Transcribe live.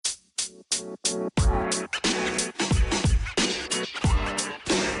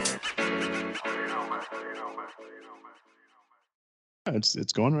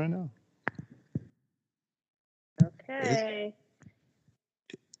It's going right now. Okay.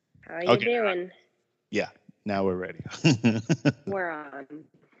 How are you Okay. doing? Yeah, now we're ready. We're on.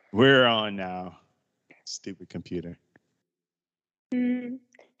 We're on now. Stupid computer. Hey,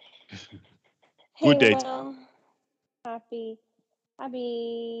 Good day. well, happy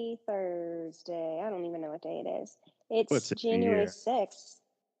Thursday. I don't even know what day it is. It's What's it, January year? 6th.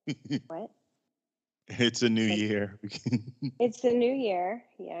 What? It's a new Like- year. It's the new year.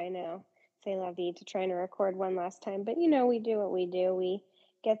 Yeah, I know. Say la vie to trying to record one last time, but you know, we do what we do. We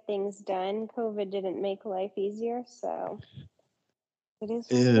get things done. COVID didn't make life easier, so it is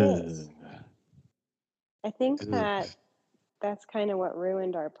what it is. I think that's kind of what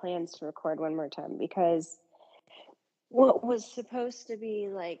ruined our plans to record one more time, because what was supposed to be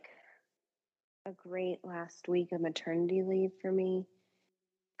like a great last week of maternity leave for me,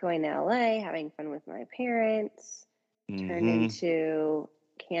 going to LA, having fun with my parents, turned into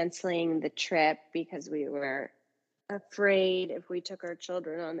canceling the trip because we were afraid if we took our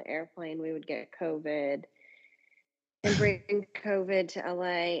children on the airplane, we would get COVID and bring COVID to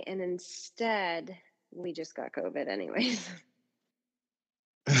LA. And instead, we just got COVID anyways.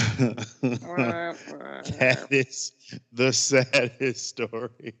 That is the saddest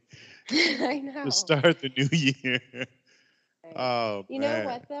story. I know. To start the new year. Right. Oh, you man. know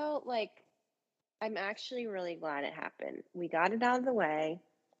what though? Like, I'm actually really glad it happened. We got it out of the way.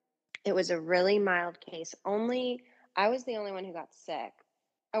 It was a really mild case. I was the only one who got sick.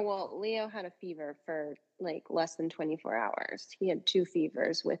 Oh, well, Leo had a fever for like less than 24 hours. He had 2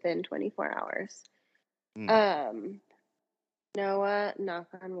 fevers within 24 hours. Noah, knock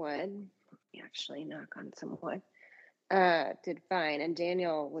on wood, actually knock on some wood, did fine. And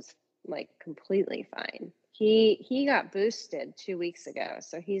Daniel was like completely fine. He got boosted 2 weeks ago.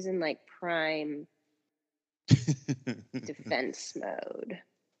 So he's in like prime defense mode.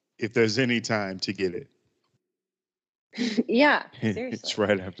 If there's any time to get it. Yeah, seriously. It's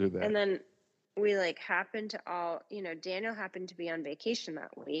right after that. And then we like happened to Daniel happened to be on vacation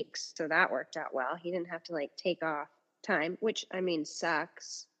that week. So that worked out well. He didn't have to like take off time, which I mean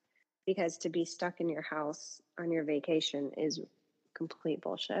sucks, because to be stuck in your house on your vacation is complete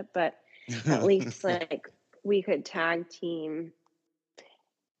bullshit. But at least like we could tag team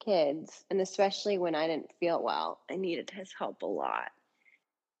kids, and especially when I didn't feel well, I needed his help a lot.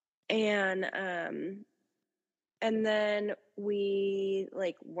 And then we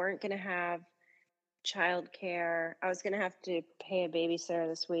like weren't gonna have childcare. I was gonna have to pay a babysitter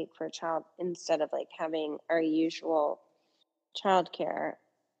this week for a child instead of like having our usual childcare.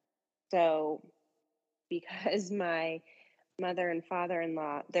 So because my mother and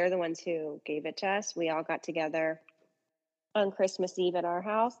father-in-law, they're the ones who gave it to us, we all got together on Christmas Eve at our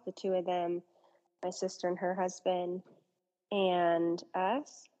house, the 2 of them, my sister and her husband, and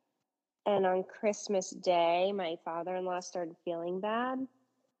us. And on Christmas Day, my father-in-law started feeling bad,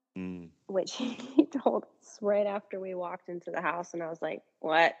 which he told us right after we walked into the house. And I was like,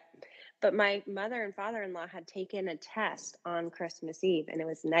 what? But my mother and father-in-law had taken a test on Christmas Eve and it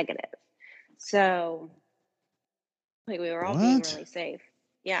was negative. So like we were all being really safe.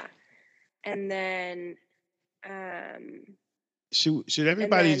 Yeah. And then should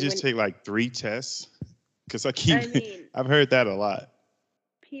everybody just take like 3 tests? Because I've heard that a lot.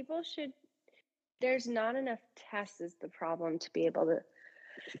 People should. There's not enough tests is the problem to be able to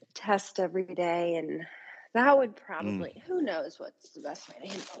test every day, and that would probably who knows what's the best way to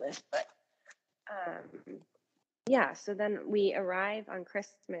handle this. But yeah, so then we arrive on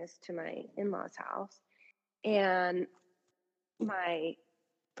Christmas to my in-laws' house, and my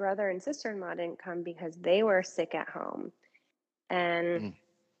brother and sister-in-law didn't come because they were sick at home. And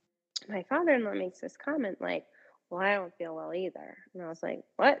my father-in-law makes this comment like, well, I don't feel well either. And I was like,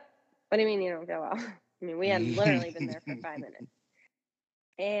 what do you mean you don't feel well? I mean, we had literally been there for 5 minutes.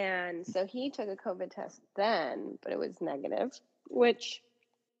 And so he took a COVID test then, but it was negative, which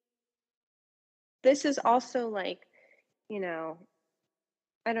this is also like, I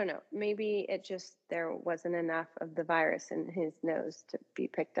don't know, maybe it just, there wasn't enough of the virus in his nose to be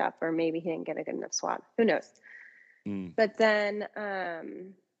picked up, or maybe he didn't get a good enough swab. Who knows? But then,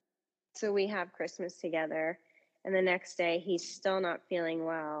 so we have Christmas together, and the next day he's still not feeling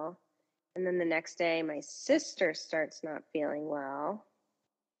well. And then the next day my sister starts not feeling well.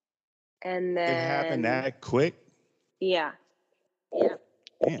 And then it happened that quick? Yeah.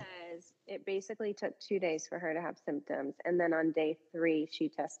 Because it basically took 2 days for her to have symptoms. And then on day 3, she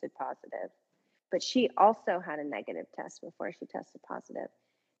tested positive. But she also had a negative test before she tested positive.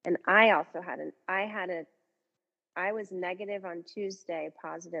 And I also I was negative on Tuesday,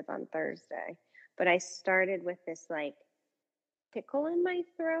 positive on Thursday. But I started with this like tickle in my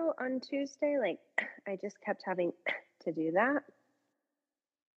throat on Tuesday. Like I just kept having to do that.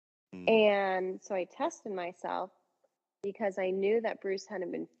 And so I tested myself because I knew that Bruce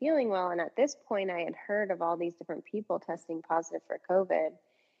hadn't been feeling well. And at this point, I had heard of all these different people testing positive for COVID.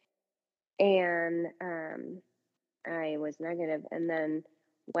 And I was negative. And then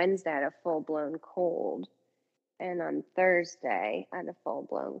Wednesday, I had a full-blown cold. And on Thursday, I had a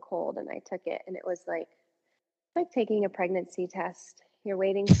full-blown cold. And I took it. And it was like taking a pregnancy test. You're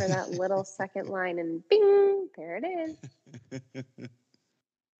waiting for that little second line. And bing, there it is.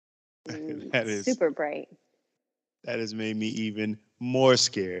 That is super bright. That has made me even more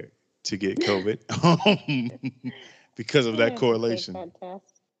scared to get COVID because of that correlation. Take that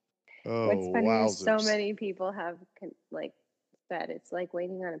test. Oh, what's funny is so wowzers. many people have like said it's like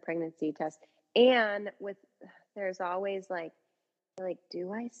waiting on a pregnancy test. And there's always like,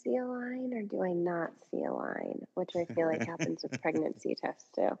 do I see a line or do I not see a line? Which I feel like happens with pregnancy tests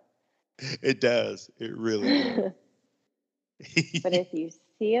too. It does. It really does. But if you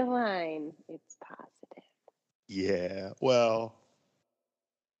see a line, it's positive. Yeah. Well,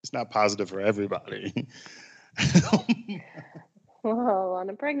 it's not positive for everybody. Well, on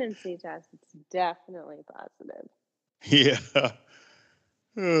a pregnancy test, it's definitely positive. Yeah.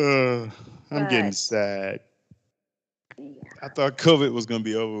 I'm getting sad. Yeah. I thought COVID was going to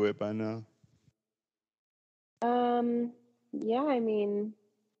be over with by now. Yeah, I mean,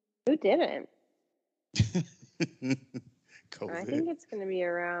 who didn't? COVID. I think it's going to be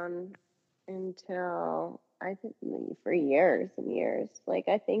around until, I think, for years and years. Like,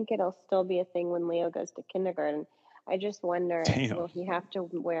 I think it'll still be a thing when Leo goes to kindergarten. I just wonder, will he have to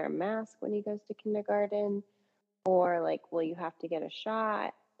wear a mask when he goes to kindergarten? Or, like, will you have to get a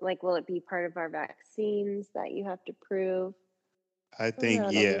shot? Like, will it be part of our vaccines that you have to prove? I think,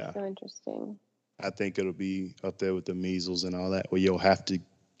 That'll be so interesting. I think it'll be up there with the measles and all that, where you'll have to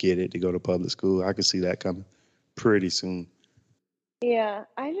get it to go to public school. I can see that coming pretty soon. Yeah,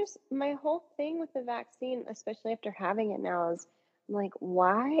 my whole thing with the vaccine, especially after having it now, is I'm like,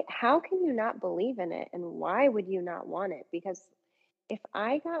 why? How can you not believe in it? And why would you not want it? Because if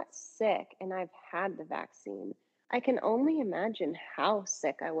I got sick and I've had the vaccine, I can only imagine how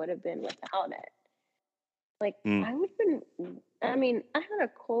sick I would have been without it. Like, I would have been, I mean, I had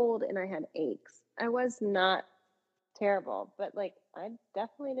a cold and I had aches. I was not terrible, but like, I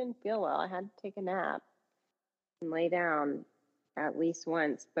definitely didn't feel well. I had to take a nap and lay down at least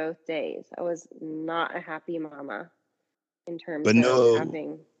once both days. I was not a happy mama in terms of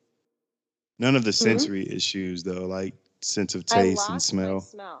having. None of the sensory issues, though, like sense of taste and smell.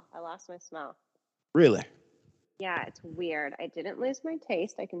 I lost my smell. Really? Yeah, it's weird. I didn't lose my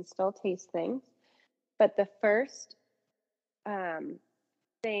taste. I can still taste things. But the first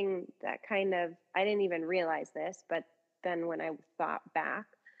thing that I didn't even realize this, but then when I thought back,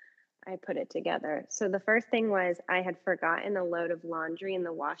 I put it together. So the first thing was I had forgotten a load of laundry in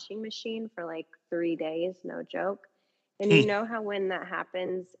the washing machine for like 3 days, no joke. And you know how when that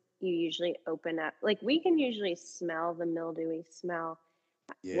happens, you usually open up, like we can usually smell the mildewy smell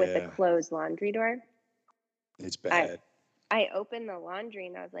with the closed laundry door. It's bad. I opened the laundry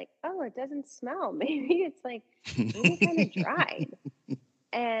and I was like, oh, it doesn't smell. Maybe it's like kind of dried.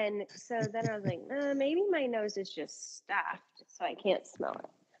 And so then I was like, maybe my nose is just stuffed, so I can't smell it.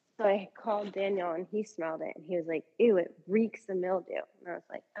 So I called Daniel and he smelled it and he was like, ew, it reeks of mildew. And I was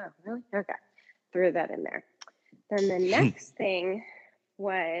like, oh, really? Okay. Threw that in there. Then the next thing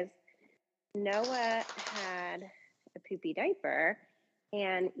was Noah had a poopy diaper,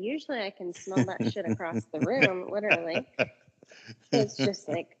 and usually I can smell that shit across the room, literally. It's just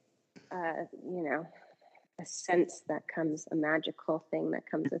like, a sense that comes, a magical thing that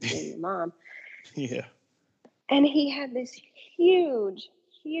comes with being a mom. Yeah. And he had this huge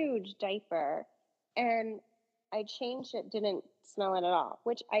diaper, and I changed it, didn't smell it at all,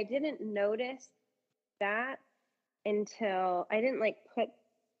 which I didn't notice that until I didn't put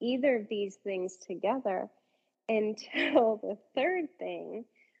either of these things together until the third thing,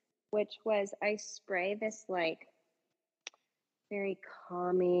 which was I spray this very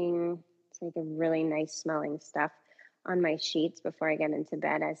calming, it's like a really nice smelling stuff on my sheets before I get into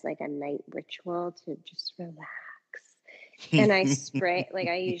bed as a night ritual to just relax. And I spray,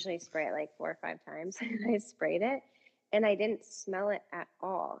 I usually spray it 4 or 5 times, and I sprayed it and I didn't smell it at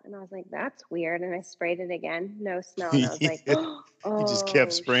all. And I was like, that's weird. And I sprayed it again, no smell. And I was like, oh, you just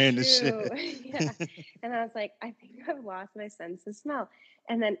kept spraying the shit. Yeah. And I was like, I think I've lost my sense of smell.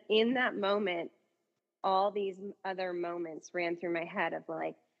 And then in that moment, all these other moments ran through my head of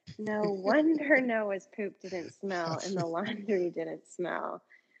No wonder Noah's poop didn't I smell and the feel, laundry didn't smell.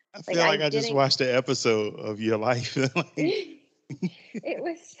 I Like feel I like I just didn't. watched the episode of your life. Like, It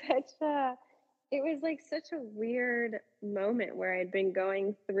was like such a weird moment where I'd been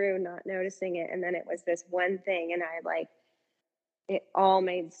going through not noticing it, and then it was this one thing, and it all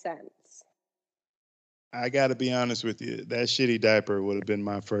made sense. I got to be honest with you. That shitty diaper would have been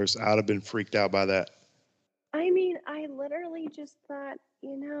my first. I'd have been freaked out by that. I mean, I literally just thought,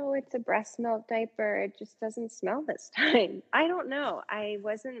 it's a breast milk diaper. It just doesn't smell this time. I don't know. I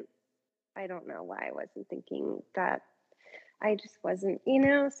don't know why I wasn't thinking that. I just wasn't,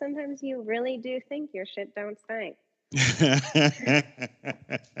 sometimes you really do think your shit don't stink.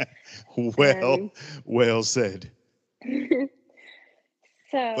 Well, And well said. But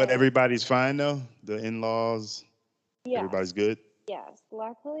so, everybody's fine though. The in-laws, yes, everybody's good. yes.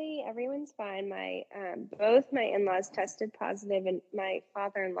 Luckily, everyone's fine. Both my in-laws tested positive, and my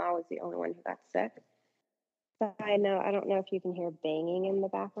father-in-law was the only one who got sick. So I don't know if you can hear banging in the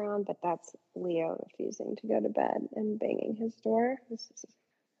background, but that's Leo refusing to go to bed and banging his door. This is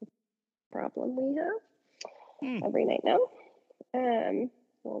a problem we have every night now.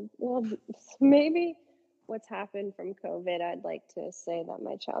 Well, maybe what's happened from COVID, I'd like to say that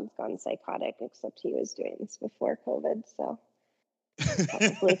my child's gone psychotic, except he was doing this before COVID, so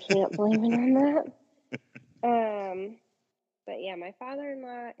probably can't blame it on that. But yeah, my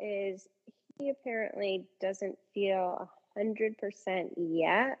father-in-law he apparently doesn't feel 100%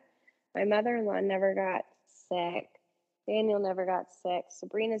 yet. My mother-in-law never got sick. Daniel never got sick.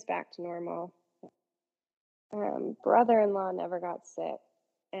 Sabrina's back to normal. Brother-in-law never got sick,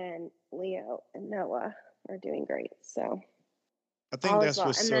 and Leo and Noah are doing great. So I think all is that's well.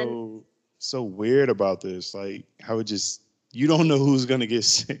 what's And then, so weird about this. Like how it just you don't know who's gonna get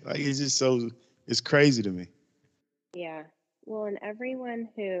sick. Like it's just it's crazy to me. yeah, well, and everyone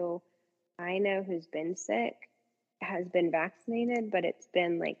who I know who's been sick has been vaccinated, but it's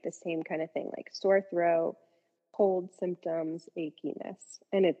been like the same kind of thing, like sore throat, cold symptoms, achiness,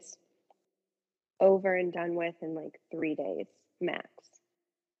 and it's over and done with in like 3 days max.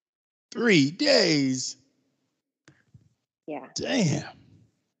 3 days. Yeah, Damn.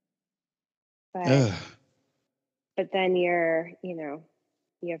 but Ugh. then you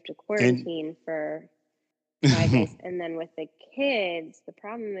have to And quarantine for 5 days. And then with the kids, the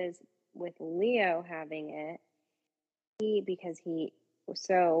problem is with Leo having it,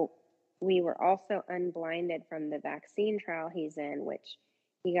 so we were also unblinded from the vaccine trial he's in, which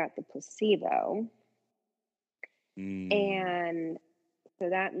he got the placebo. mm, And so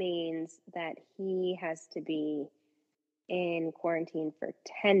that means that he has to be in quarantine for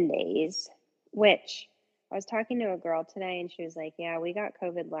 10 days, which I was talking to a girl today and she was like, yeah, we got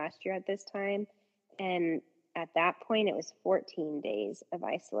COVID last year at this time. And at that point, it was 14 days of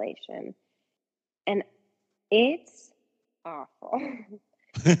isolation. And it's awful.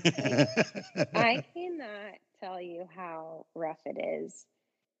 Like, I cannot tell you how rough it is.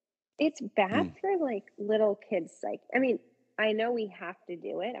 It's bad mm. for like little kids. Like, I mean, I know we have to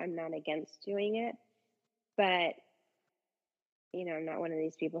do it. I'm not against doing it, but I'm not one of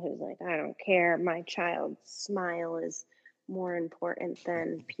these people who's like, I don't care. My child's smile is more important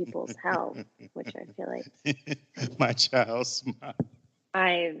than people's health, which I feel like My child smile.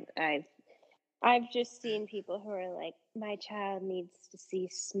 I've I've I've just seen people who are like, my child needs to see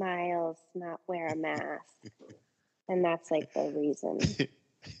smiles, not wear a mask. And that's like the reason.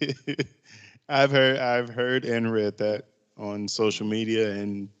 I've heard and read that on social media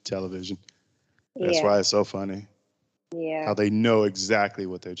and television. That's Yeah. why it's so funny how Yeah. they know exactly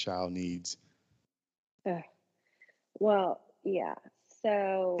what their child needs. Ugh. Well, yeah.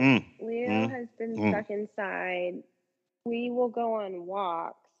 So Mm, Leo mm, has been mm. stuck inside. We will go on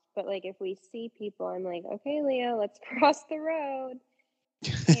walks, but like if we see people, I'm like, okay, Leo, let's cross the road.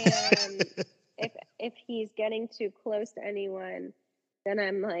 And if he's getting too close to anyone, then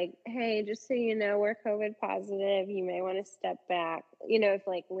I'm like, hey, just so you know, we're COVID positive. You may want to step back. If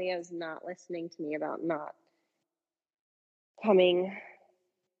like Leo's not listening to me about not coming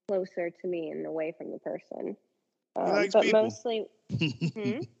closer to me and away from the person. He likes But people. mostly,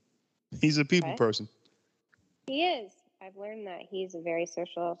 hmm? He's a people What? person. He is. I've learned that he's a very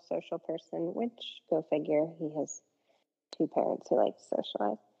social person, which go figure. He has two parents who like to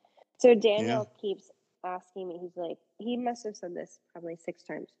socialize. So Yeah. Daniel keeps asking me, he's like, he must have said this probably 6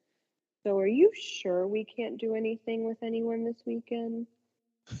 times. So are you sure we can't do anything with anyone this weekend?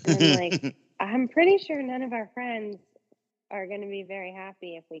 And I'm like, I'm pretty sure none of our friends are going to be very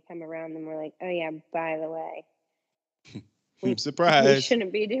happy if we come around them. We're like, oh yeah, by the way, we Surprise.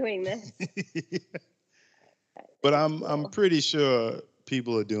 shouldn't be doing this. But It's I'm cool. pretty sure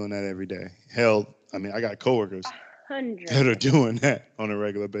people are doing that every day. Hell, I mean, I got coworkers that are 100%. doing that on a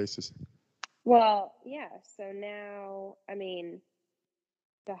regular basis. Well, yeah. So now, I mean,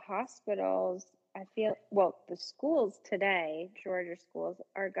 the hospitals, I feel, well, the schools today, Georgia schools,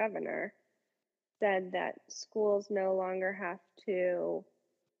 our governor said that schools no longer have to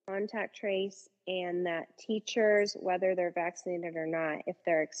contact trace and that teachers, whether they're vaccinated or not, if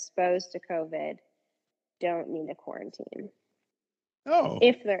they're exposed to COVID, don't need a quarantine Oh,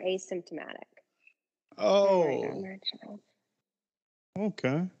 if they're asymptomatic. Oh my God, oh, my child.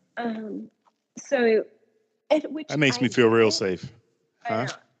 okay. So, which That makes I me feel get real it. safe. I Huh?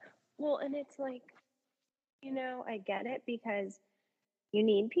 know. Well, and it's like, I get it because you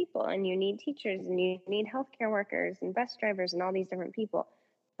need people and you need teachers and you need healthcare workers and bus drivers and all these different people.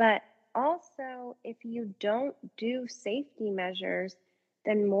 But also, if you don't do safety measures,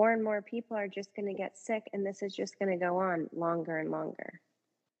 then more and more people are just going to get sick, and this is just going to go on longer and longer.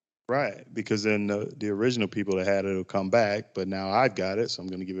 Right, because then the original people that had it will come back, but now I've got it, so I'm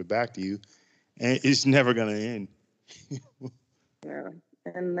going to give it back to you, and it's never going to end.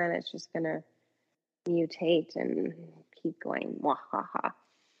 And then it's just going to mutate and keep going. Wahaha.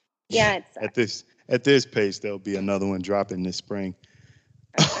 Yeah, it At sucks. this pace, there'll be another one dropping this spring.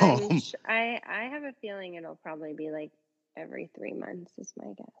 I have a feeling it'll probably be like every 3 months is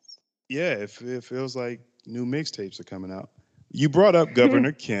my guess. Yeah, it feels like new mixtapes are coming out. You brought up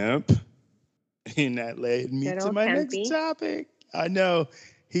Governor Kemp, and that led me Good to old my next Kempy. topic. I know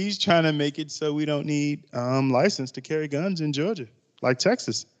he's trying to make it so we don't need license to carry guns in Georgia, like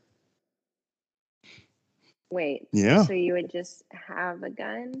Texas. Wait, Yeah, so you would just have a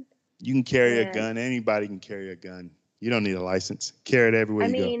gun? you can carry a And gun. Anybody can carry a gun. You don't need a license. Carry it everywhere I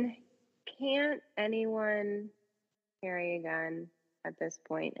you go. mean, can't anyone carry a gun at this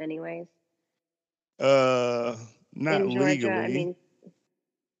point, anyways? Uh, Not In Georgia, I legally. mean,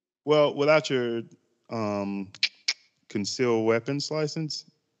 Well, without your um, concealed weapons license,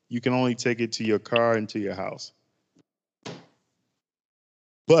 you can only take it to your car and to your house.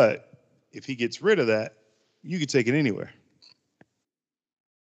 But if he gets rid of that, you can take it anywhere,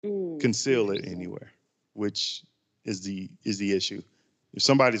 conceal it interesting. anywhere, which is the issue. If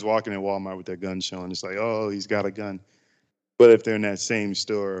somebody's walking in Walmart with their gun showing, it's like, oh, he's got a gun. But if they're in that same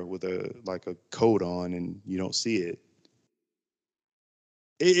store with a coat on and you don't see it,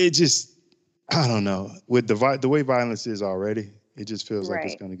 it just, I don't know. With the way violence is already, it just feels like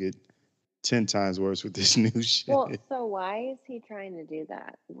it's Right. gonna get 10 times worse with this new Well, shit. so why is he trying to do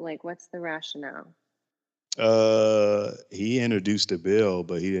that? Like, what's the rationale? He introduced a bill,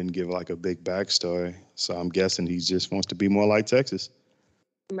 but he didn't give like a big backstory. So I'm guessing he just wants to be more like Texas.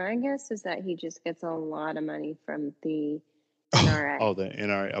 My guess is that he just gets a lot of money from the NRA. Oh, the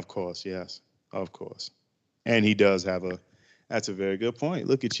NRA, of course, yes, of course. And he does have a. That's a very good point.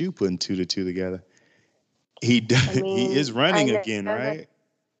 Look at you putting two to two together. I He is mean, I running know again, that, right?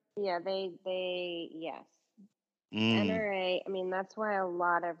 yeah, yes. Mm, NRA, I mean, that's why a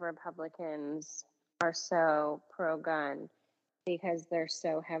lot of Republicans are so pro gun because they're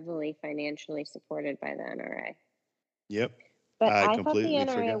so heavily financially supported by the NRA. yep. But I I thought the completely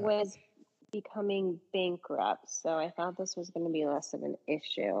NRA forgot. was becoming bankrupt, so I thought this was going to be less of an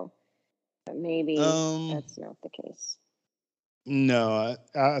issue. But maybe Um, that's not the case. no,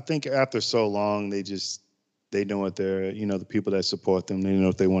 I think after so long, they know what they're, the people that support them, they know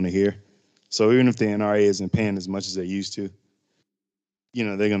what they want to hear. So even if the NRA isn't paying as much as they used to,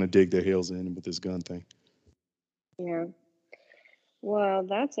 they're gonna dig their heels in with this gun thing. Yeah. Well,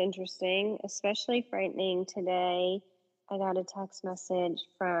 that's interesting, especially frightening. Today, I got a text message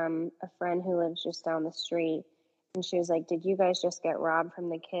from a friend who lives just down the street, and she was like, "Did you guys just get robbed from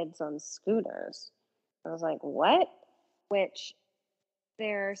the kids on scooters?" I was like, "What?" Which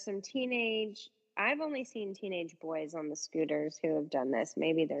there are some I've only seen teenage boys on the scooters who have done this.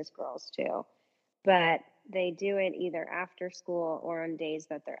 Maybe there's girls too, but they do it either after school or on days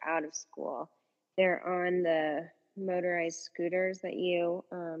that they're out of school. They're on the motorized scooters that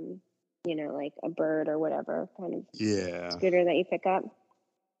like a bird or whatever kind of Yeah. scooter that you pick up.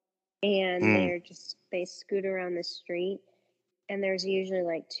 And Mm. they scoot around the street. And there's usually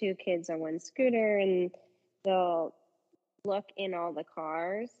like two kids on one scooter, and they'll look in all the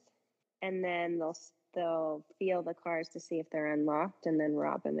cars, and then they'll feel the cars to see if they're unlocked and then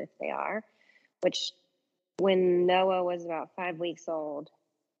rob them if they are. Which, when Noah was about 5 weeks old,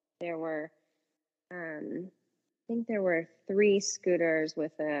 there were I think there were 3 scooters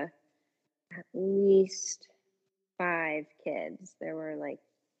with at least 5 kids. There were like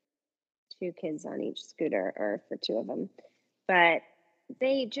 2 kids on each scooter, or for 2 of them. But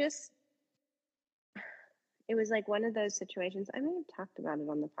they just, it was like one of those situations. I may have talked about it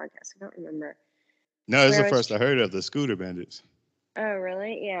on the podcast. I don't remember. No, it's Where the I was, first I heard of the scooter bandits. oh,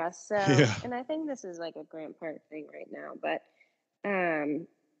 really? Yeah. So, Yeah. and I think this is like a Grant Park thing right now, but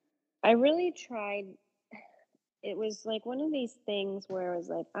I really tried. It was like one of these things where I was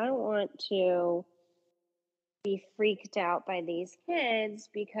like, I don't want to be freaked out by these kids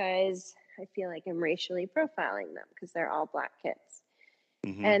because I feel like I'm racially profiling them because they're all black kids.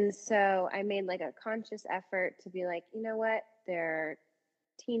 Hmm. And so I made like a conscious effort to be like, you know what? They're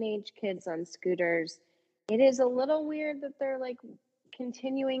teenage kids on scooters. It is a little weird that they're like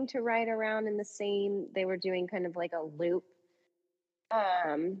continuing to ride around in the same, they were doing kind of like a loop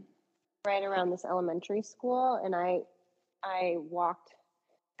um, right around this elementary school. And I walked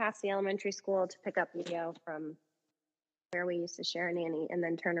past the elementary school to pick up Leo from where we used to share a nanny and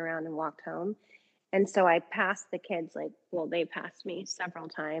then turn around and walked home. And so I passed the kids, like, well, they passed me several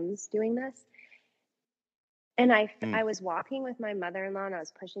times doing this. And I was walking with my mother-in-law and I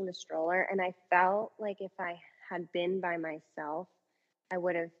was pushing the stroller. And I felt like if I had been by myself, I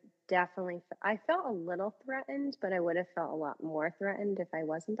would have definitely, I felt a little threatened, but I would have felt a lot more threatened if I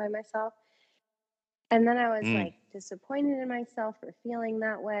wasn't by myself. And then I was Mm. like disappointed in myself for feeling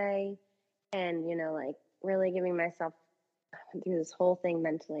that way. And, like really giving myself through this whole thing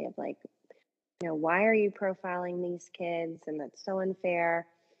mentally of like, why are you profiling these kids? And that's so unfair.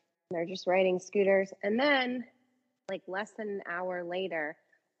 And they're just riding scooters. And then, like less than an hour later,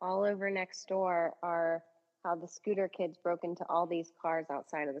 all over next door are how the scooter kids broke into all these cars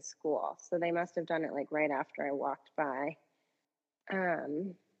outside of the school. So they must have done it like right after I walked by.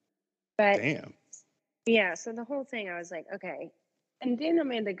 But Damn. yeah, so the whole thing, I was like, okay. And Daniel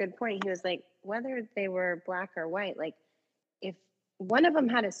made the good point. He was like, whether they were black or white, like if one of them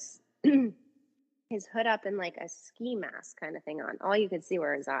had his hood up and like a ski mask kind of thing on, all you could see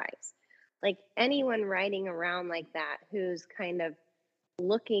were his eyes. Like anyone riding around like that who's kind of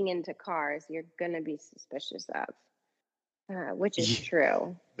looking into cars, you're going to be suspicious of, which is Yeah,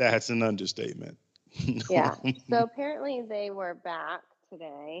 true. that's an understatement. Yeah. So apparently they were back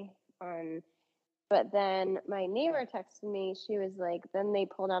today but then my neighbor texted me. She was like, then they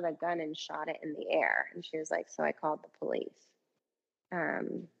pulled out a gun and shot it in the air. And she was like, so I called the police.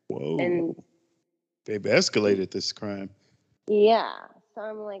 Whoa. And They've escalated this crime. yeah. So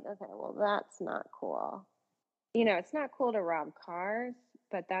I'm like, okay, well, that's not cool. It's not cool to rob cars,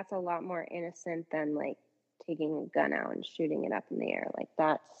 but that's a lot more innocent than like taking a gun out and shooting it up in the air. Like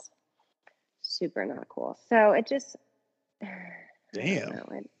that's super not cool. So it just, I don't Damn.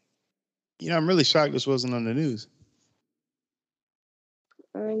 know. I'm really shocked this wasn't on the news.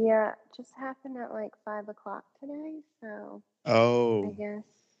 Yeah, it just happened at like 5 o'clock today. So I Oh. guess,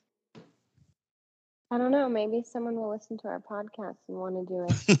 I don't know. Maybe someone will listen to our podcast and want to do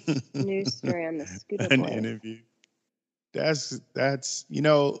a news story on the scooter An boys. interview. That's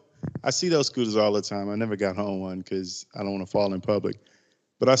I see those scooters all the time. I never got home one because I don't want to fall in public.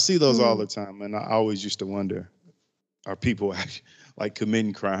 But I see those all Mm. the time, and I always used to wonder, are people actually like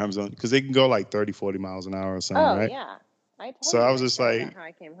committing crimes on because they can go like 30, 40 miles an hour or something, Oh, right? yeah. I told So you I was my just story about like, how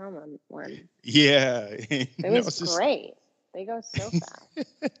I came home on one. yeah, It was it's just great. They go so fast.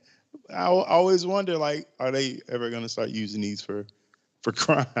 I always wonder like, are they ever gonna start using these for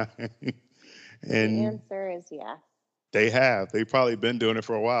crime? The And answer is yes. they have. They've probably been doing it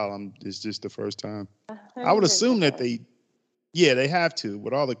for a while. It's just the first time. I would assume that 100%. they have to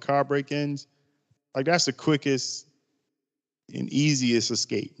with all the car break-ins. Like that's the quickest and easiest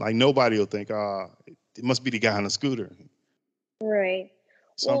escape. Like nobody will think, it must be the guy on the scooter. Right.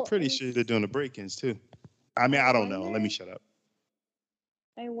 So I'm Well, pretty and sure they're doing the break-ins too. I mean, I I don't know. Let me wonder shut up.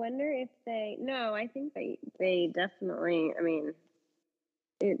 I wonder if no, I think they definitely, I mean,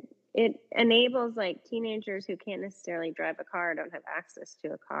 it it enables like teenagers who can't necessarily drive a car, don't have access to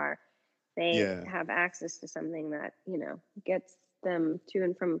a car. They Yeah. have access to something that, gets them to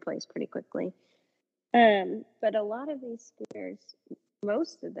and from a place pretty quickly. But a lot of these scooters,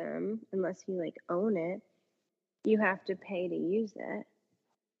 most of them, unless you like own it, you have to pay to use it.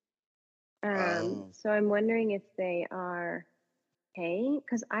 Oh. So I'm wondering if they are paying,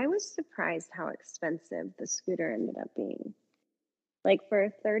 because I was surprised how expensive the scooter ended up being. Like for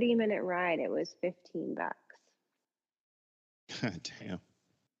a 30-minute ride, it was $15. Damn.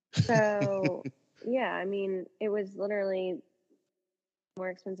 So yeah, I mean, it was literally more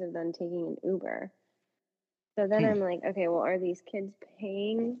expensive than taking an Uber. So then Hmm. I'm like, okay, well, are these kids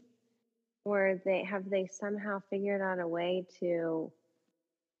paying, or have they somehow figured out a way to,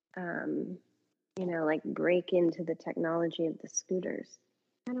 um, like break into the technology of the scooters?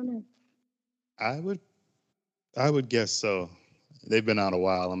 I don't know. I would I would guess so. They've been out a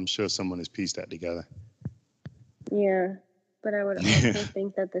while. I'm sure someone has pieced that together. Yeah, but I would also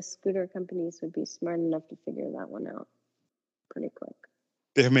think that the scooter companies would be smart enough to figure that one out pretty quick.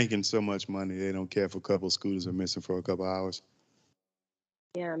 They're making so much money. They don't care if a couple scooters are missing for a couple hours.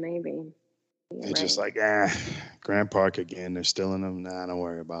 Yeah, maybe. You're They're just right. like, Grand Park again. They're stealing them. Nah, don't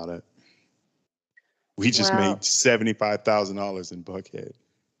worry about it. We just made Well, $75,000 in Buckhead.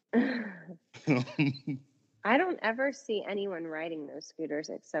 I don't ever see anyone riding those scooters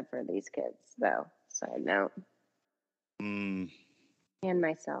except for these kids, though. Side note. Mm. And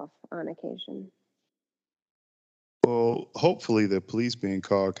myself on occasion. Well, hopefully the police being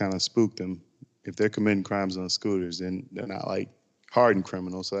called kind of spooked them. If they're committing crimes on scooters, then they're not like hardened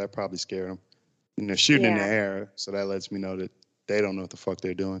criminals, so that probably scared them. And they're shooting in the Yeah. air, so that lets me know that they don't know what the fuck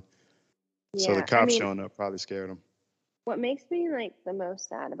they're doing. So the Yeah. I cops mean, showing up probably scared them. what makes me like the most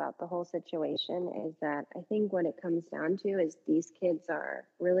sad about the whole situation is that I think what it comes down to is these kids are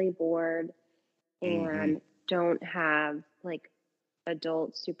really bored Mm-hmm. and don't have like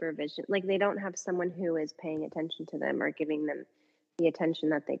adult supervision. Like they don't have someone who is paying attention to them or giving them the attention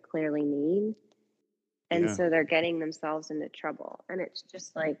that they clearly need. And Yeah. so they're getting themselves into trouble. And it's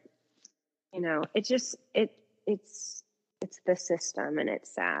just like, it just it's the system and it's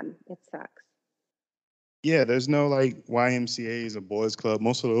sad. It sucks. Yeah, there's no like YMCA's or boys club.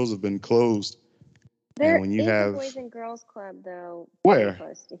 Most of those have been closed. And There when you is a have Boys and Girls Club though, pretty where?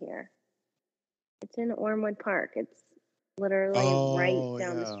 close to here. It's in Ormwood Park. It's literally right Oh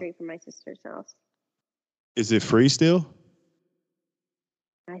down the yeah. street from my sister's house. Is it free still?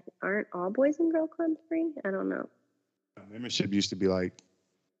 Aren't all Boys and Girl Clubs free? I don't know. Membership used to be like,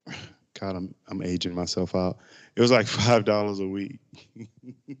 God, I'm aging myself out. It was like $5 a week,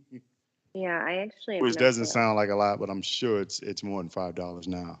 Yeah, I actually have which no doesn't clue. sound like a lot, but I'm sure it's more than $5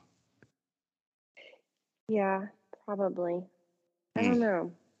 now. Yeah, probably. I Mm. don't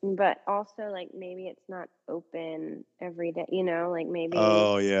know. But also, like, maybe it's not open every day, like maybe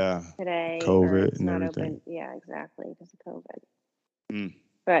Oh yeah, today or COVID it's and not everything. open. Yeah, exactly, because of COVID. Mm.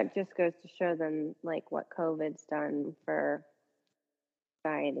 But just goes to show them, like, what COVID's done for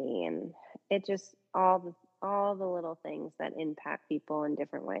society and it just all the little things that impact people in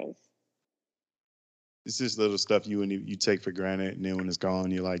different ways. It's just little stuff you take for granted, and then when it's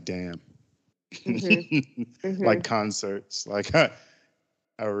gone, you're like, damn. Mhm. Mhm. Like concerts, like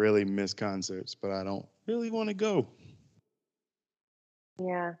I really miss concerts, but I don't really want to go.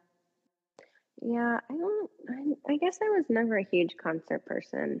 Yeah. Yeah, I don't I guess I was never a huge concert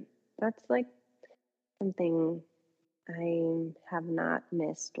person. That's like something I have not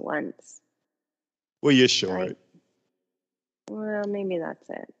missed once. Well, you're I short, well, maybe that's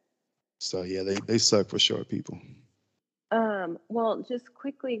it. so yeah, they suck for short people. Well, just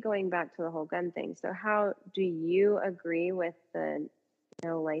quickly going back to the whole gun thing. So how do you agree with the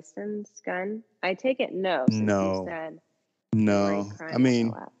no license gun? I take it no, since you No, said you like no. I crime will go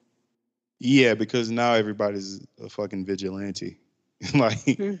mean, up. yeah, because now everybody's a fucking vigilante.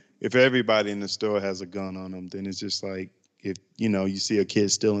 Like, Hmm. if everybody in the store has a gun on them, then it's just like if you see a kid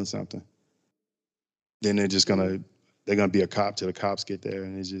stealing something, then they're gonna be a cop till the cops get there,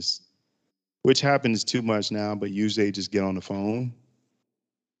 and it's just which happens too much now. But usually they just get on the phone.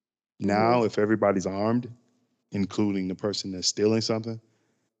 Hmm. Now, if everybody's armed, including the person that's stealing something,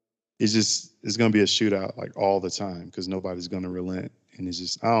 it's gonna be a shootout like all the time because nobody's gonna relent, and it's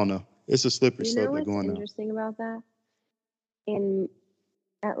just I don't know. It's a slippery You slope know they're what's going now. interesting about that? In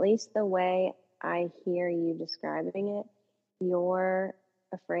at least the way I hear you describing it, you're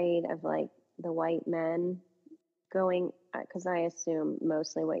afraid of like the white men going, because I assume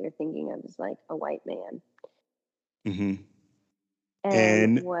mostly what you're thinking of is like a white man. Hmm. And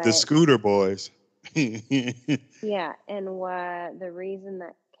And the what, scooter boys. yeah, and what the reason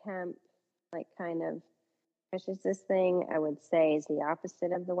that Kemp, like, kind of pushes this thing, I would say, is the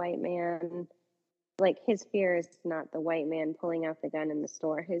opposite of the white man. Like, his fear is not the white man pulling out the gun in the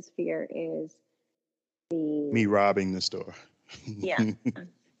store. His fear is Me the, robbing the store. yeah,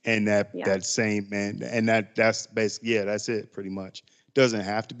 And that yeah, that same man, and that's basically, yeah, that's it pretty much. Doesn't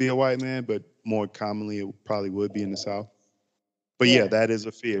have to be a white man, but more commonly it probably would be in the South. But yeah, yeah. that is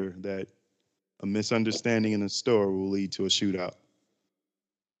a fear that a misunderstanding in a store will lead to a shootout.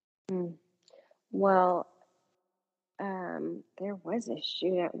 Mm. Well, there was a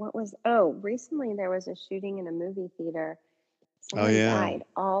shootout. Recently there was a shooting in a movie theater. Oh Someone yeah, died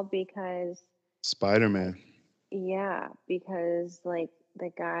all because, like, Spider-Man. yeah, because like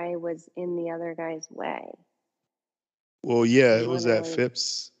the guy was in the other guy's way. Well, yeah, And it was at literally,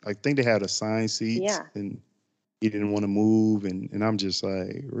 Phipps. I think they had assigned seats, yeah, and he didn't want to move, and I'm just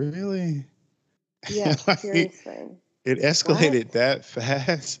like, really? yeah, Like, seriously. it What? escalated that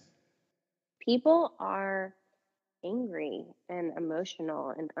fast. People are angry and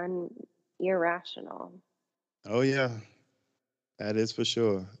emotional and irrational. Oh yeah, that is for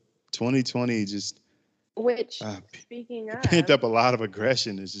sure. 2020 just Which, uh, speaking pent of, up a lot of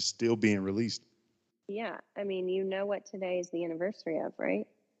aggression is just still being released. yeah, I mean, you know what today is the anniversary of, right?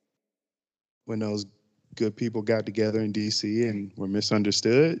 When those good people got together in DC and were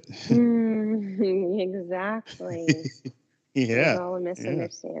misunderstood. Exactly. It was Yeah, all a yeah.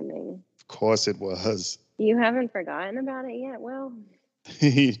 misunderstanding. Of course it was. You haven't forgotten about it yet? Well,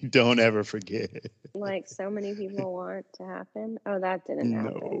 Don't ever forget. like so many people want to happen. Oh, that didn't No,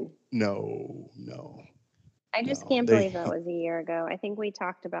 happen. no, no, I just no. can't They believe that was a year ago. I think we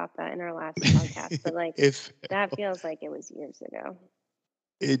talked about that in our last podcast, but like if that feels like it was years ago.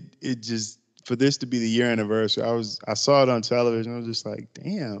 it just for this to be the year anniversary, I saw it on television. I was just like,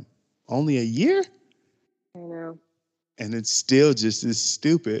 damn, only a year? I know. And it's still just as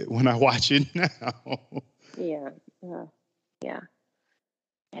stupid when I watch it now. Yeah. Yeah.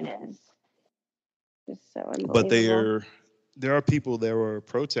 It is. Just so But unbelievable. there are people that were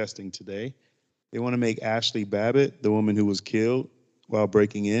protesting today. They want to make Ashley Babbitt, the woman who was killed while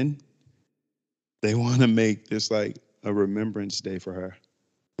breaking in, they want to make this like a remembrance day for her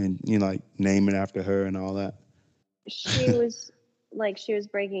and like name it after her and all that. She was she was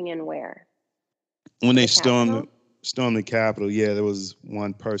breaking in where? When they The Capitol? stormed the Capitol, yeah, there was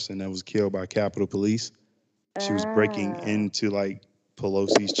one person that was killed by Capitol Police. She was breaking Oh. into like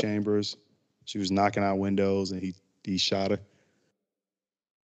Pelosi's chambers. She was knocking out windows, and he shot her.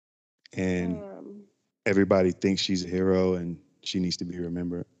 And Um, everybody thinks she's a hero, and she needs to be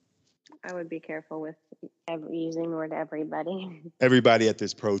remembered. I would be careful with using the word everybody. Everybody at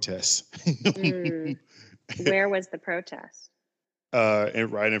this protest, Mm. Where was the protest?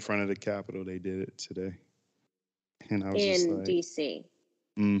 and right in front of the Capitol, they did it today. And I was just In like, DC.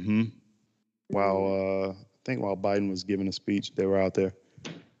 mm-hmm. Mm. I think while Biden was giving a speech, they were out there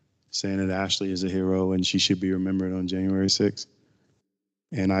saying that Ashley is a hero and she should be remembered on January 6th.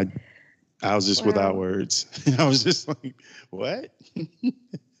 And I was just without Well, words. I was just like, what?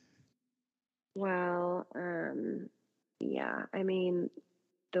 well, yeah. I mean,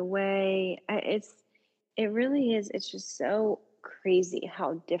 the way it really is. It's just so crazy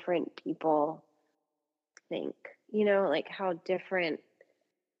how different people think. Like how different.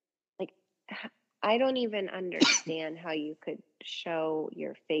 Like I don't even understand how you could show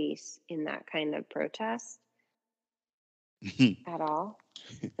your face in that kind of protest at all.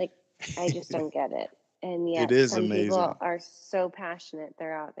 Like, I just don't get it. And It yet, is some people amazing. are so passionate,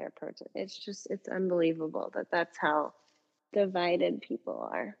 they're out there protesting. It's unbelievable that that's how divided people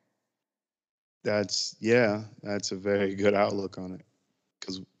are. That's a very good outlook on it.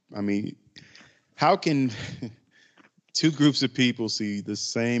 Because, I mean, how can two groups of people see the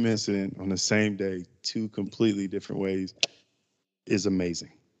same incident on the same day, two completely different ways, is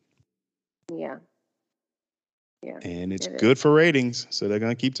amazing. Yeah, yeah, And it's it good is. for ratings. So they're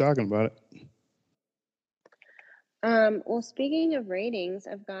going to keep talking about it. Well, speaking of ratings,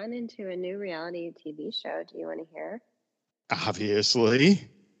 I've gone into a new reality TV show. Do you want to hear? Obviously.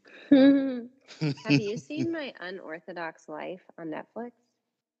 Have you seen My Unorthodox Life on Netflix?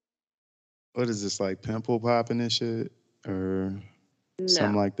 What is this, like pimple popping and shit? Or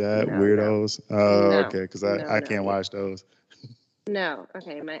something No, like that? no, no, Weirdos? Oh, no, okay. Because no, I no. can't watch those. No,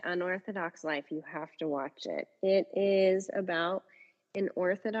 okay, My Unorthodox Life, you have to watch it. It is about an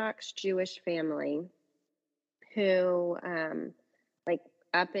Orthodox Jewish family who, like,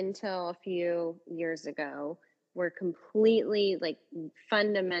 up until a few years ago, were completely like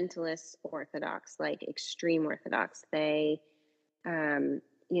fundamentalist Orthodox, like extreme Orthodox. Um,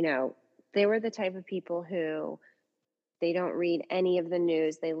 you know, they were the type of people who they don't read any of the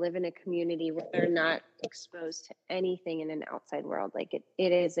news. They live in a community where they're not exposed to anything in an outside world. Like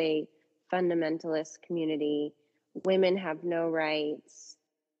it is a fundamentalist community. Women have no rights.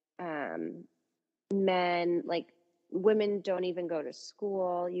 Um, men, like women don't even go to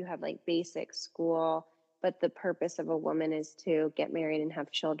school. You have like basic school, but the purpose of a woman is to get married and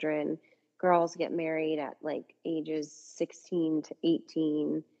have children. Girls get married at like ages 16 to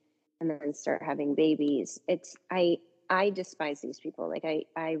 18 and then start having babies. I despise these people. Like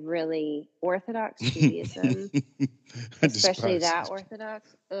I really Orthodox Judaism, I especially despise that these people.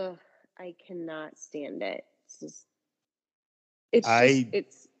 Orthodox. Ugh, I cannot stand it. I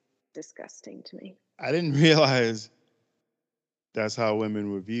it's disgusting to me. I didn't realize that's how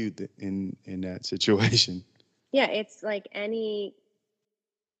women were viewed in that situation. Yeah, it's like any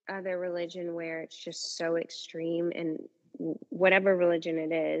other religion where it's just so extreme, and whatever religion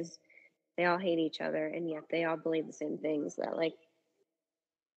it is, they all hate each other, and yet they all believe the same things, that like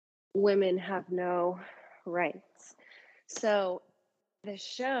women have no Right. So the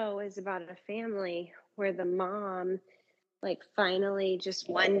show is about a family where the mom, like, finally just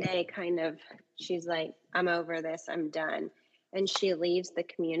one day kind of, she's like, I'm over this, I'm done. And she leaves the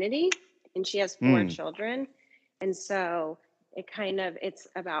community, and she has four Hmm. children. And so it's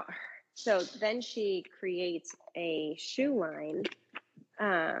about her. So then she creates a shoe line.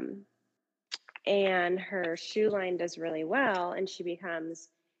 Um, and her shoe line does really well, and she becomes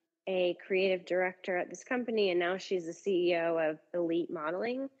a creative director at this company, and now she's the CEO of Elite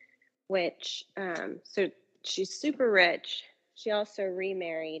Modeling, which so she's super rich. She also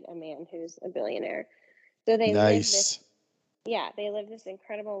remarried a man who's a billionaire. So Nice. they live this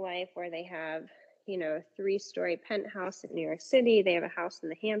incredible life where they have, a 3-story penthouse in New York City. They have a house in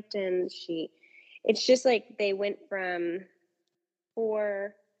the Hamptons. It's just like they went from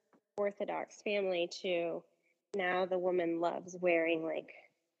poor Orthodox family to now the woman loves wearing like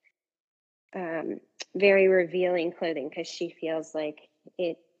very revealing clothing because she feels like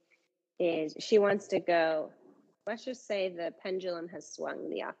it is, she wants to go, let's just say the pendulum has swung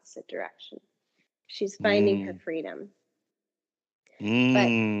the opposite direction. She's finding her Mm. freedom. But,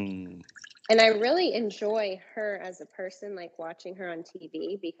 Mm. and I really enjoy her as a person, like watching her on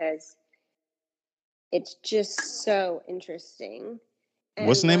TV, because it's just so interesting.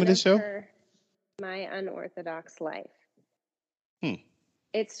 What's And the name of one this of show? her, My Unorthodox Life. Hmm.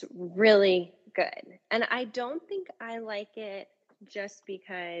 It's really good. And I don't think I like it just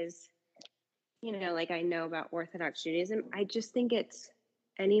because, like I know about Orthodox Judaism. I just think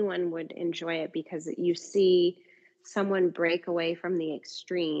anyone would enjoy it because you see someone break away from the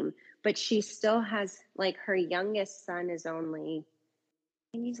extreme, but she still has, like, her youngest son is only,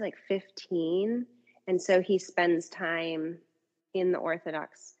 I think he's like 15. And so he spends time in the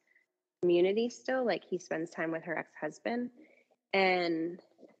Orthodox community still. Like, he spends time with her ex-husband. And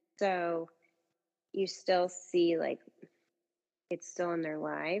so you still see, like, it's still in their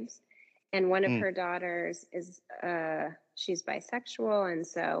lives. And one of Hmm. her daughters is she's bisexual, and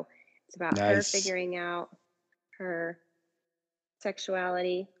so it's about her Nice. figuring out her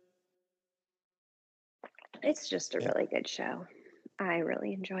sexuality. It's just a Yeah. really good show. I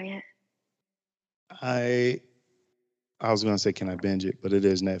really enjoy it. I I was gonna say, can I binge it? But it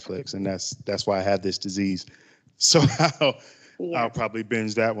is Netflix, and that's why I have this disease. So I'll Yep. probably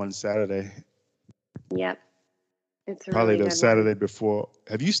binge that one Saturday. Yep. It's a Probably really the good one. Saturday before.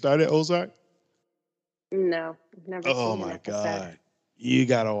 Have you started Ozark? No, I've never Oh seen an my episode. God. You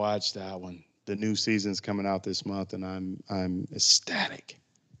gotta watch that one. The new season's coming out this month, and I'm ecstatic.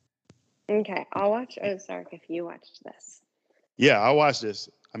 Okay, I'll watch Ozark if you watched this. Yeah, I'll watch this.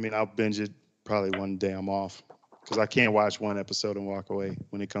 I mean, I'll binge it probably one day I'm off because I can't watch one episode and walk away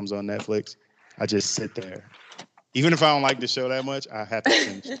when it comes on Netflix. I just sit there. Even if I don't like the show that much, I have to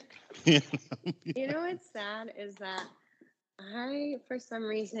finish it. You know what's sad is that I, for some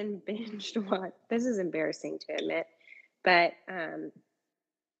reason, binged what? This is embarrassing to admit, but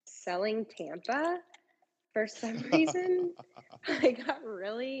Selling Tampa, for some reason, I got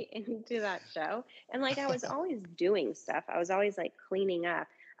really into that show. And like, I was always doing stuff. I was always like cleaning up.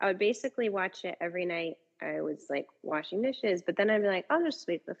 I would basically watch it every night. I was like washing dishes, but then I'd be like, I'll just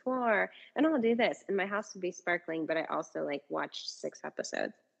sweep the floor and I'll do this. And my house would be sparkling, but I also like watched 6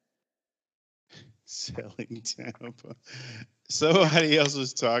 episodes. Selling Tampa. Yeah. Somebody else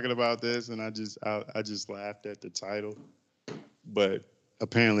was talking about this, and I just laughed at the title. But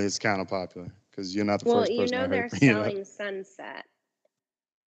apparently, it's kind of popular because you're not the Well, first person I heard they're bring it up. selling Sunset.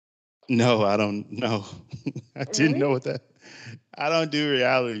 No, I don't know. I didn't Really? know what that. I don't do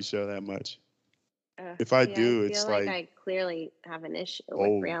reality show that much. If I See, I do, feel it's like like I clearly have an issue with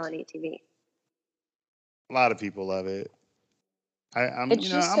old. reality TV. A lot of people love it. I'm, It's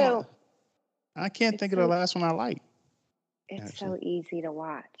just so I can't it's think of the so last one I liked. it's so Actually, easy to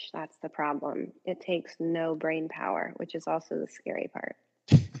watch. That's the problem. It takes no brain power, which is also the scary part.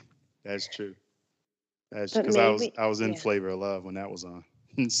 that's true. That's But because maybe, I was in yeah. Flavor of Love when that was on.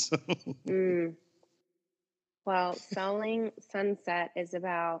 So Mm. Well, Selling Sunset is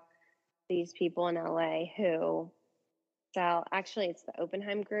about these people in LA who sell. Actually, it's the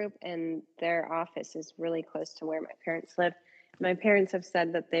Oppenheim Group, and their office is really close to where my parents live. My parents have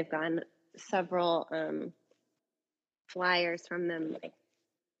said that they've gotten several flyers from them, like,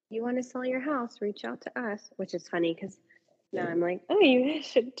 you want to sell your house, reach out to us, which is funny because now I'm like, oh, you guys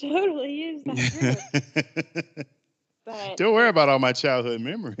should totally use that group. But don't worry it's, about all my childhood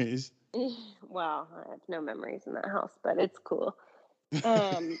memories. well, I have no memories in that house, but it's cool.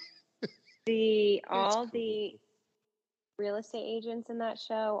 Um, the It's all cool. the real estate agents in that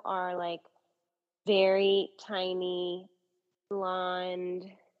show are like very tiny, blonde,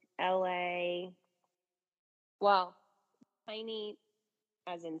 LA. Well, tiny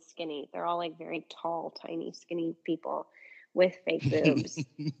as in skinny. They're all like very tall, tiny, skinny people with fake boobs.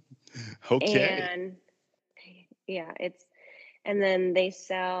 Okay. And yeah, and then they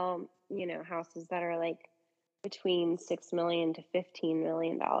sell, houses that are like between 6 million to $15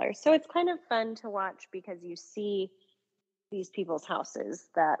 million. So it's kind of fun to watch because you see these people's houses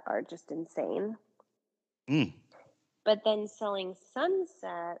that are just insane. Mm. But then selling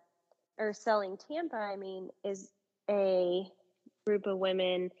Tampa, is a group of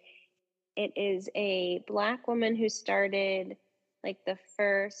women. It is a Black woman who started like the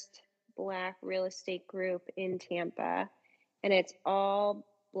first Black real estate group in Tampa, and it's all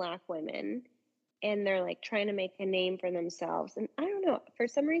Black women, and they're like trying to make a name for themselves. And I don't know, for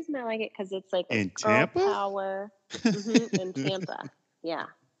some reason I like it because it's like a In girl Tampa? power. In Tampa, yeah.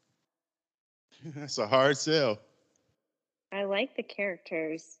 That's a hard sell. I like the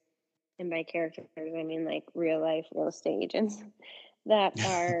characters, and by characters I mean like real life real estate agents that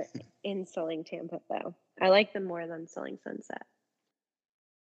are in Selling Tampa, though. I like them more than Selling Sunset.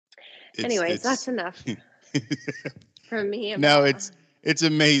 Anyways, that's enough from me No, about. it's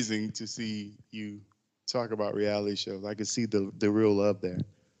amazing to see you talk about reality shows. I can see the real love there.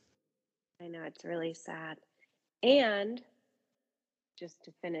 I know, it's really sad. And just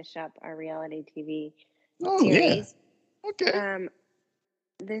to finish up our reality TV Oh yeah. series, Okay.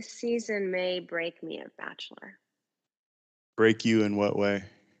 this season may break me of Bachelor. Break you in what way?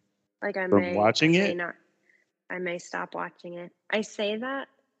 Like I From watching may it? not, I may stop watching it. I say that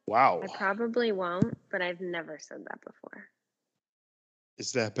Wow. I probably won't, but I've never said that before.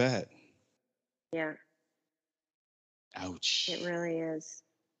 It's that bad. Yeah, Ouch. it really is.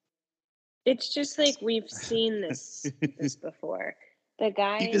 It's just like we've seen this before. The You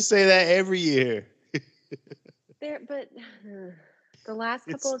can guys say that every year. there, but the last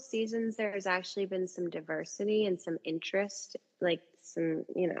couple It's of seasons, there's actually been some diversity and some interest. Like some,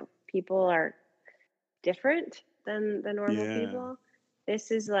 people are different than the normal yeah. people. This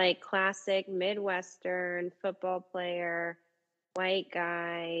is like classic Midwestern football player, white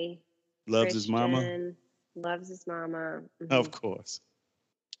guy, Loves his mama. Christian, loves his mama. Of course.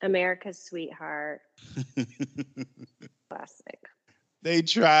 America's sweetheart, classic. They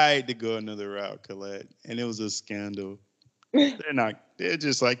tried to go another route, Colette, and it was a scandal. They're not. They're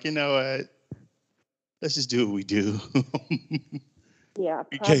just like, you know what? Let's just do what we do. Yeah,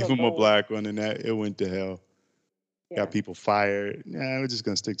 We gave him a probably. black one, and that it went to hell. Yeah. Got people fired. Nah, we're just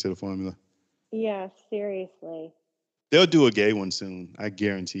gonna stick to the formula. Yeah, seriously. They'll do a gay one soon. I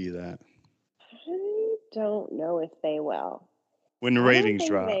guarantee you that. I don't know if they will. When the I don't ratings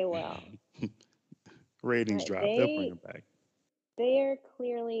think drop, they will. ratings drop, they'll bring They them back. they are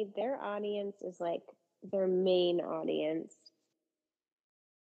clearly, their audience is like, their main audience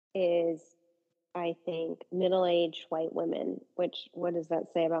is, I think, middle-aged white women. Which, what does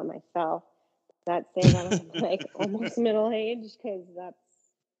that say about myself? Does that say that I'm like almost middle-aged? Because that's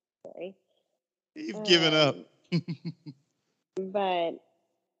scary. You've given up. But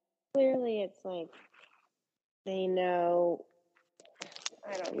clearly, it's like they know.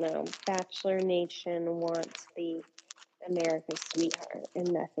 I don't know. Bachelor Nation wants the America's sweetheart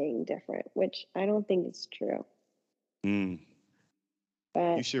and nothing different, which I don't think is true. Mm. You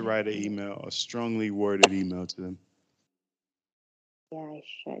But should write an email, a strongly worded email to them. yeah, I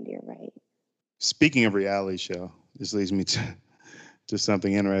should. You're right. Speaking of reality show, this leads me to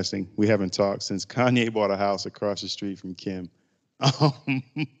something interesting. We haven't talked since Kanye bought a house across the street from Kim. Um,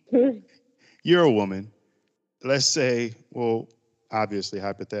 you're a woman. Let's say, well, obviously,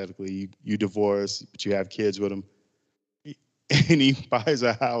 hypothetically, you divorce, but you have kids with him, and he buys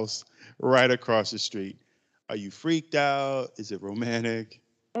a house right across the street. Are you freaked out? Is it romantic?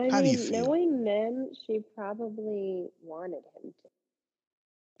 I How do you mean, feel? knowing them, she probably wanted him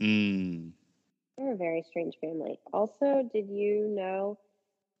to. Mm. They're a very strange family. Also, did you know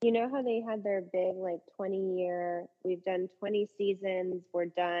how they had their big like 20-year, we've done 20 seasons, we're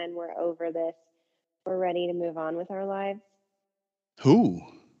done, we're over this, we're ready to move on with our lives? Who?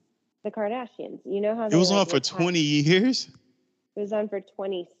 The Kardashians. You know how It they was like on for retire? 20 years? It was on for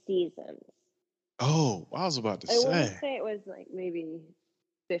 20 seasons. Oh, I was about to I want to say. say it was like maybe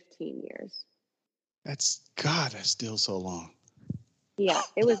 15 years. God, that's still so long. Yeah,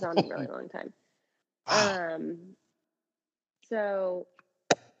 it was on a really long time. Wow. So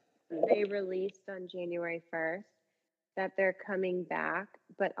they released on January 1st that they're coming back,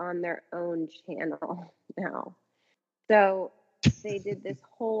 but on their own channel now. So they did this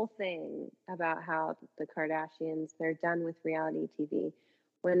whole thing about how the Kardashians, they're done with reality TV,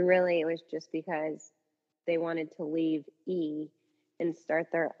 when really it was just because they wanted to leave E and start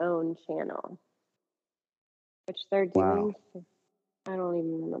their own channel. which they're Wow. doing. I don't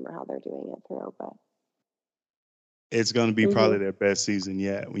even remember how they're doing it through, but It's going to be hmm probably their best season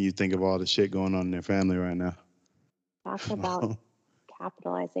yet when you think of all the shit going on in their family right now. talk about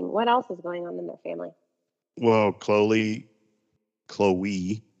capitalizing. What else is going on in their family? Well, Chloe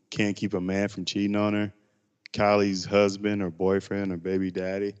can't keep a man from cheating on her. Kylie's husband or boyfriend or baby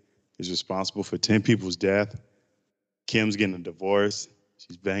daddy is responsible for 10 people's death. Kim's getting a divorce.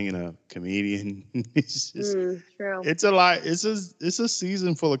 She's banging a comedian. It's just, True. it's a lot. It's a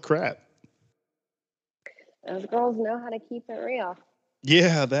season full of crap. Those girls know how to keep it real.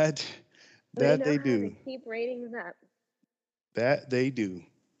 Yeah, They that know they how to do. keep ratings up. That they do.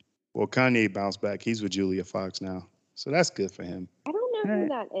 Well, Kanye bounced back. He's with Julia Fox now. So that's good for him. I don't know All who right.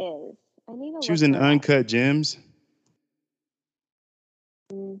 that is. I need to She was look in her up. Uncut Gems.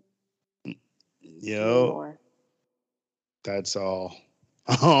 Mm, Yo, anymore. that's all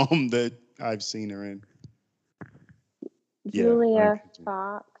that I've seen her in. Yeah, Julia Uncut Gems.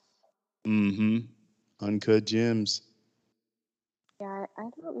 Fox. Mm-hmm. Uncut Gems. Yeah, I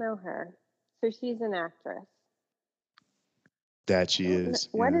don't know her. So she's an actress. That I she don't know. is.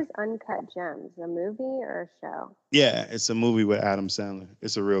 What Yeah. is Uncut Gems? A movie or a show? Yeah, it's a movie with Adam Sandler.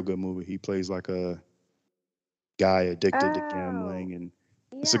 It's a real good movie. He plays like a guy addicted to Oh, gambling, and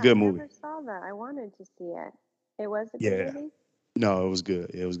it's a yeah, I good movie. never saw that. I wanted to see it. It was a good Yeah. movie? No, it was good.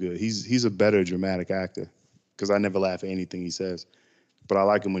 It was good. He's a better dramatic actor because I never laugh at anything he says, but I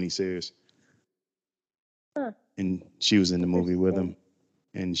like him when he's serious. Huh, And she was in the movie with interesting.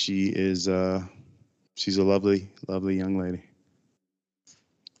 him, and she's a lovely young lady.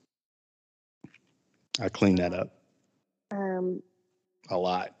 I clean that Well, up um, a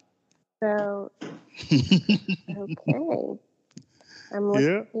lot. so, okay. I'm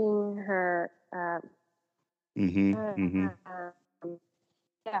Yeah. looking her up. Mhm. Mhm.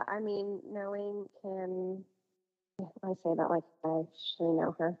 Yeah, I mean, knowing Kim, I say that like I actually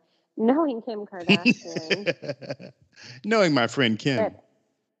know her. Knowing Kim Kardashian, Knowing my friend that Kim.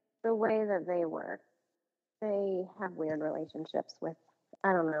 the way that they work, they have weird relationships with,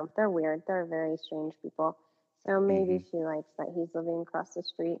 I don't know, they're weird. They're very strange people. So maybe Mhm. she likes that he's living across the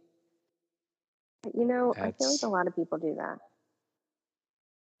street. But, you know, I feel like a That's lot of people do that.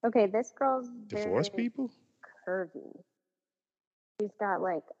 Okay, this girl's divorced very people. curvy. She's got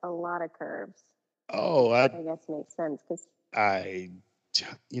like a lot of curves, which Oh, I guess makes sense because I,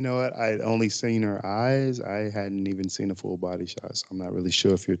 you know what? I'd only seen her eyes. I hadn't even seen a full body shot, so I'm not really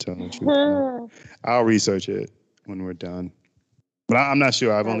sure if you're telling the truth or not. I'll research it when we're done. But I'm not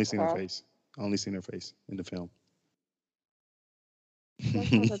sure. I've only seen her okay. face. Only seen her face in the film. She does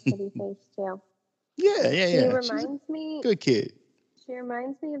have a pretty face too. Yeah, yeah, She yeah. She's a reminds me. good kid. She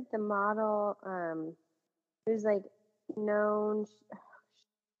reminds me of the model who's like known.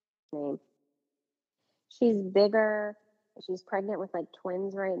 Name. She's bigger. She's pregnant with like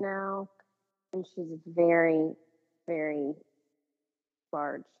twins right now, and she's very, very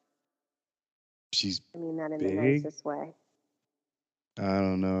large. She's I mean that in the big. nicest way. I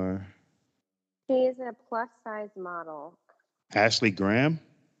don't know her. She is a plus size model. Ashley Graham.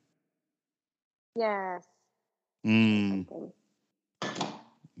 Yes, or Mm, something.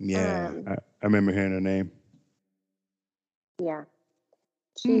 yeah, Um, I remember hearing her name. yeah.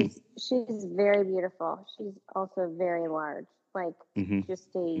 Hmm. She's very beautiful. She's also very large, like Mm-hmm. just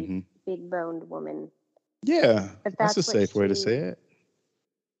a Mm-hmm. big boned woman. Yeah, But that's a that's what safe way to say she, it.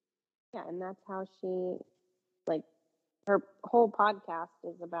 yeah, and that's how she, like, her whole podcast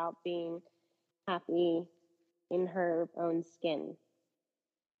is about being happy in her own skin.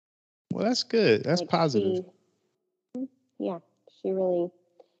 Well, that's good. That's Like positive. yeah, she really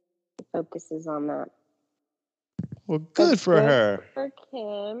focuses on that. Well, So good for good her. for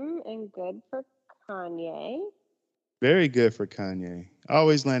Kim and good for Kanye. Very good for Kanye.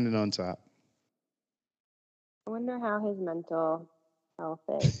 Always landing on top. I wonder how his mental health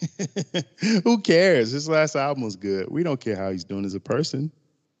is. Who cares? His last album was good. We don't care how he's doing as a person.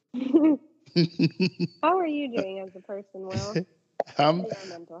 How are you doing as a person, Will? How's I'm, your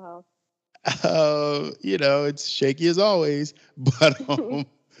mental health? it's shaky as always, but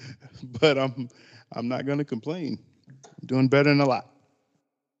but I'm not gonna complain. I'm doing better than a lot.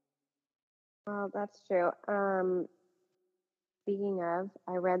 Well, that's true. Speaking of,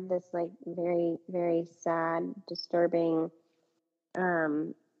 I read this like very, very sad, disturbing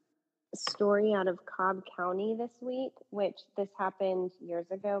um story out of Cobb County this week, which this happened years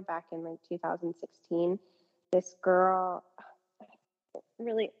ago, back in like 2016. This girl, I don't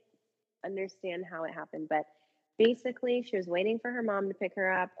really understand how it happened, but basically she was waiting for her mom to pick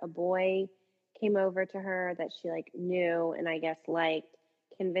her up. A boy came over to her that she like knew and I guess liked,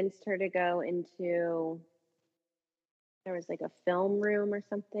 convinced her to go into there was like a film room or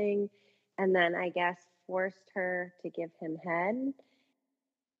something, and then I guess forced her to give him head.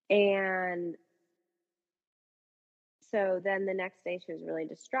 And so then the next day she was really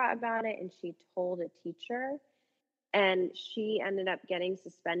distraught about it, and she told a teacher, and she ended up getting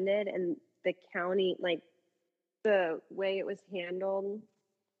suspended. And the county, like the way it was handled,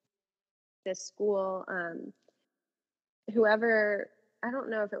 the school, whoever, I don't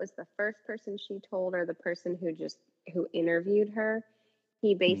know if it was the first person she told or the person who interviewed her,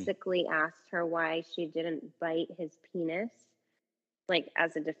 he basically asked her why she didn't bite his penis, like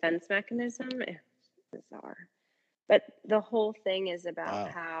as a defense mechanism. It's bizarre. But the whole thing is about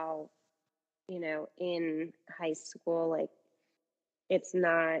Wow. how, in high school, like it's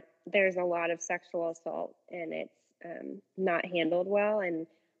not, there's a lot of sexual assault, and it's not handled well. And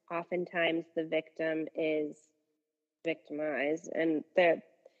oftentimes the victim is victimized, and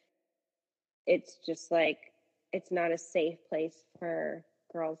it's just like, it's not a safe place for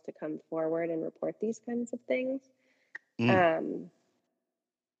girls to come forward and report these kinds of things. Mm.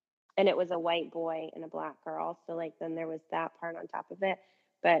 And it was a white boy and a black girl. So like, then there was that part on top of it.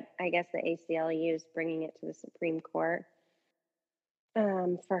 But I guess the ACLU is bringing it to the Supreme Court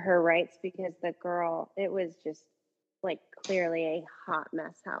for her rights, because the girl, it was just like clearly a hot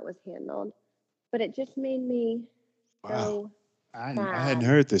mess how it was handled. But it just made me Wow. so I hadn't sad.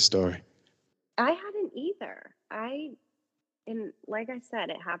 heard this story. I hadn't either. And like I said,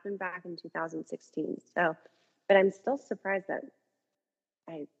 it happened back in 2016. So, but I'm still surprised that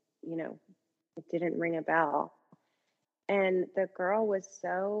I, it didn't ring a bell. And the girl was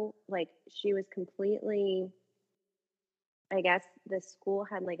so, like, she was completely, I guess the school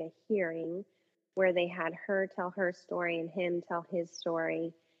had like a hearing where they had her tell her story and him tell his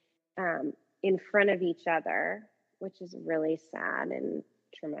story in front of each other, which is really sad and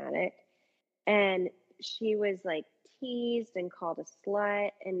traumatic. And she was like teased and called a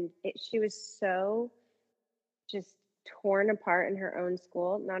slut. And she was so just torn apart in her own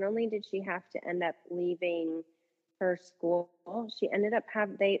school. Not only did she have to end up leaving her school, she ended up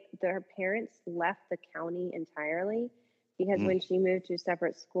her parents left the county entirely, because Mm. when she moved to a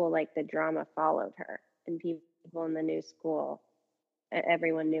separate school, like the drama followed her, and people in the new school,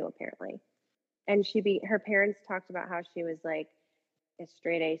 everyone knew apparently. And her parents talked about how she was like a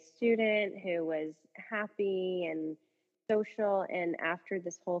straight A student who was happy and social. And after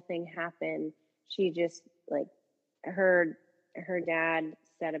this whole thing happened, she just like, her dad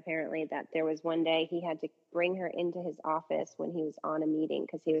said apparently that there was one day he had to bring her into his office when he was on a meeting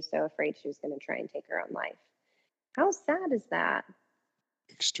because he was so afraid she was going to try and take her own life. How sad is that?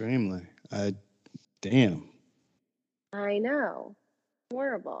 Extremely. Damn. I know.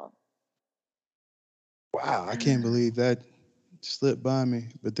 Horrible. Wow. I can't believe that slipped by me.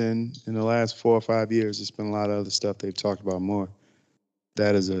 But then in the last 4 or 5 years, it's been a lot of other stuff they've talked about more.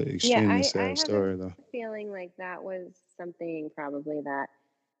 That is an Yeah, extremely I sad have a story, though. feeling like that was something probably that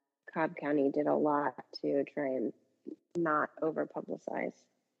Cobb County did a lot to try and not over publicize,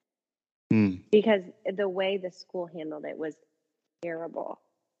 Mm. because the way the school handled it was terrible,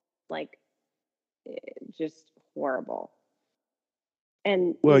 like just horrible.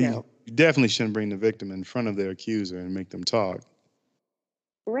 And Well, you definitely shouldn't bring the victim in front of their accuser and make them talk.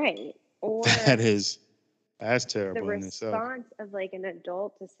 right, That or is, that's the terrible in itself. response of like an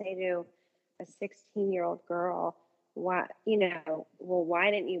adult to say to a 16-year-old girl, why, well, why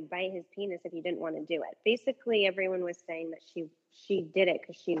didn't you bite his penis if you didn't want to do it? Basically everyone was saying that she did it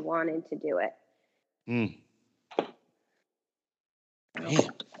because she wanted to do it. Mm. So,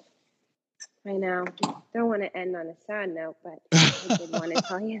 Damn. I know, don't want to end on a sad note, but I did want to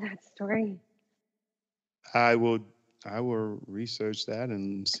tell you that story. I will research that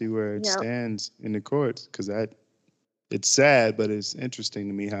and see where it Yep. stands in the courts, because it's sad, but it's interesting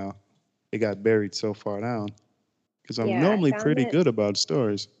to me how it got buried so far down. Because I'm Yeah, I normally found pretty it. good about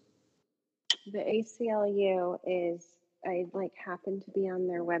stories. The ACLU is, I like happened to be on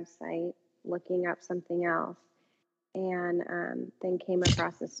their website looking up something else, and then came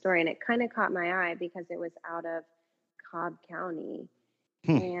across this story, and it kind of caught my eye because it was out of Cobb County.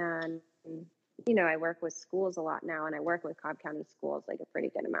 Hmm. And I work with schools a lot now, and I work with Cobb County schools like a pretty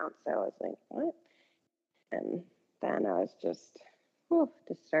good amount. So I was like, what? And then I was just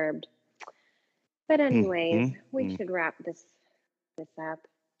disturbed. But Hmm. anyways, Hmm. we Hmm. should wrap this up on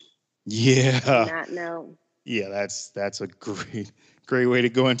Yeah. that note. Yeah, that's a great way to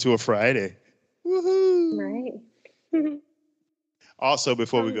go into a Friday. Woohoo! Right? Also,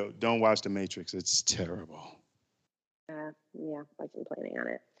 before we um, go, don't watch The Matrix. It's terrible. yeah, wasn't planning on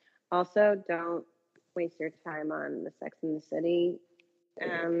it. Also, don't waste your time on the Sex and the City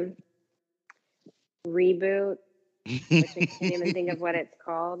reboot. which I can't even think of what it's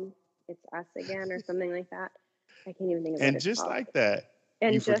called. It's Us Again or something like that. I can't even think of what And it's just called. like that,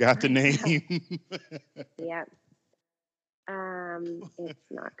 And you just forgot the like that. name. Yeah. It's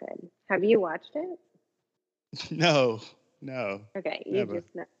not good. Have you watched it? No, Okay, you never.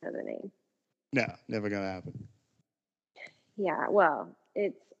 just know the name. No, never gonna happen. Yeah, well,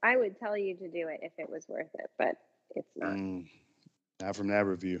 I would tell you to do it if it was worth it, but it's not. Not from that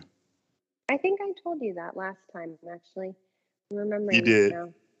review. I think I told you that last time, actually. I'm You remembering that did.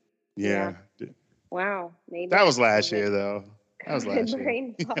 now. Yeah. Wow. Maybe That I was last year, COVID though. That was COVID last year.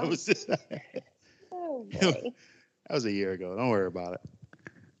 brain That fog. was that Oh boy. was a year ago. Don't worry about it.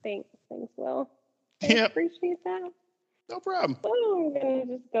 Thanks, Will. I Yep. appreciate that. No problem. Oh, I'm gonna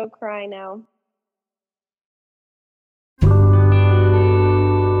just go cry now.